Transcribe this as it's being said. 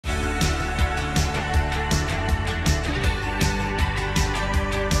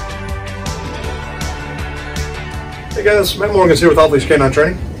Hey guys, Matt Morgan's here with Off Leash Canine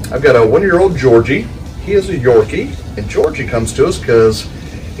Training. I've got a 1-year-old Georgie. He is a Yorkie, and Georgie comes to us because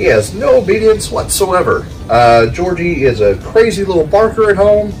he has no obedience whatsoever. Georgie is a crazy little barker at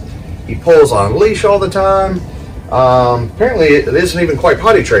home. He pulls on leash all the time. Apparently it isn't even quite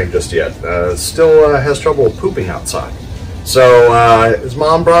potty trained just yet. Still has trouble pooping outside. So his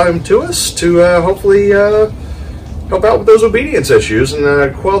mom brought him to us to hopefully help out with those obedience issues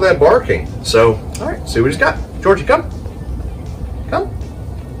and quell that barking. So, all right, see what he's got. Georgie, come. Come.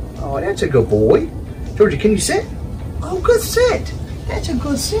 Oh, that's a good boy. Georgie, can you sit? Oh, good sit. That's a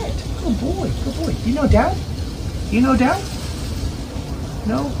good sit. Good boy, good boy. You know down? You know down?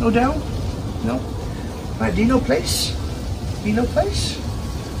 No? No down? No? All right, do you know place? Do you know place?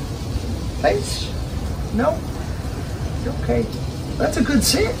 Place? No? Okay. That's a good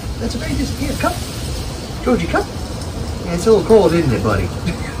sit. That's a very good sit. Here, come. Georgie, come. Yeah, it's a little cold, isn't it, buddy?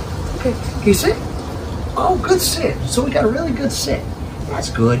 Okay, can you sit? Oh, good sit. So we got a really good sit. That's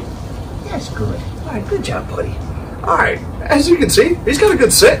good. That's good. All right, good job, buddy. All right, as you can see, he's got a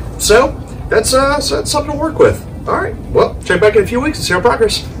good sit. So that's something to work with. All right, well, check back in a few weeks and see our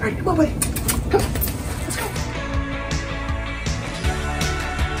progress. All right, come on, buddy. Come. Let's go.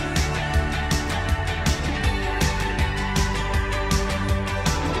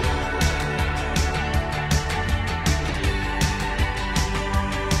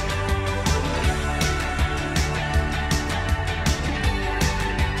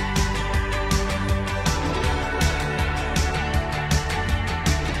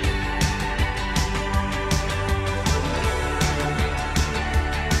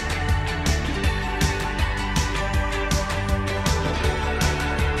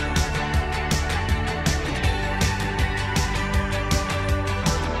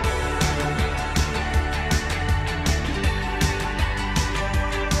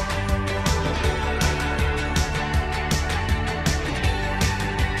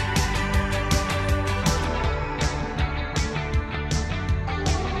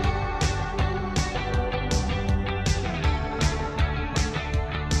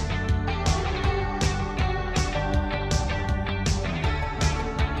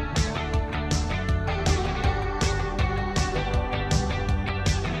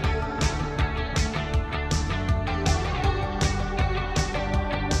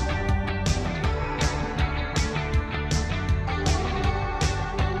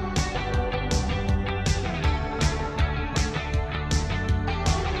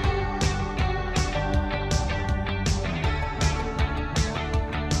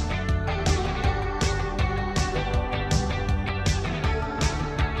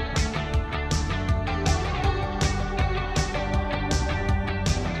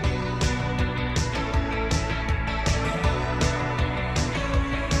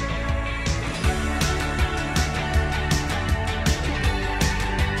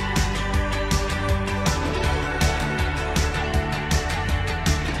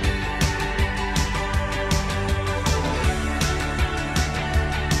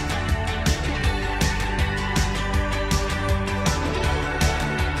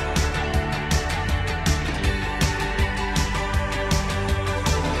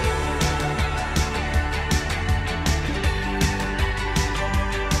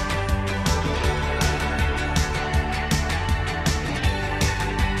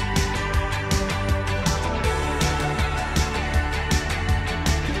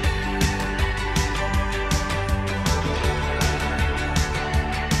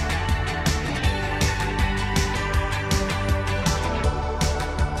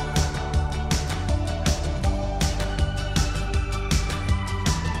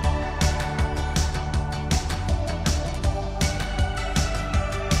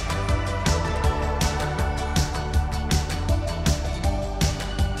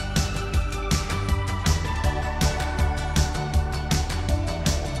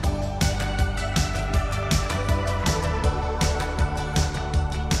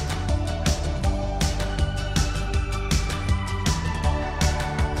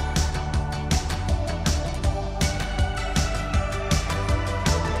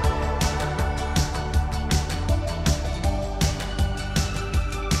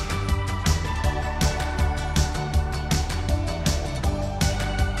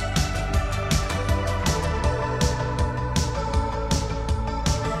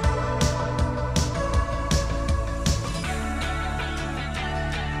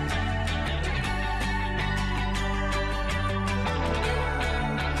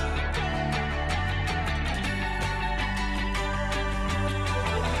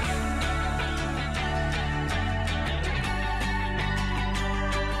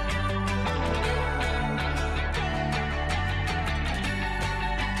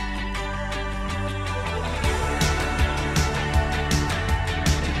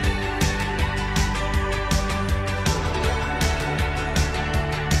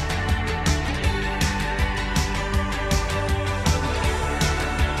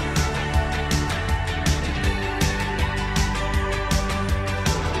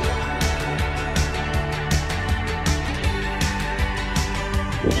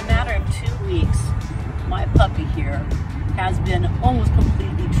 been almost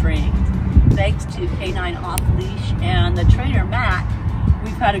completely trained. Thanks to K9 Off Leash and the trainer Matt,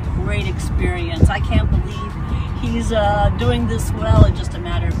 we've had a great experience. I can't believe he's doing this well in just a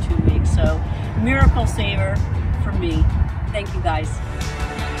matter of 2 weeks. So, miracle saver for me. Thank you guys.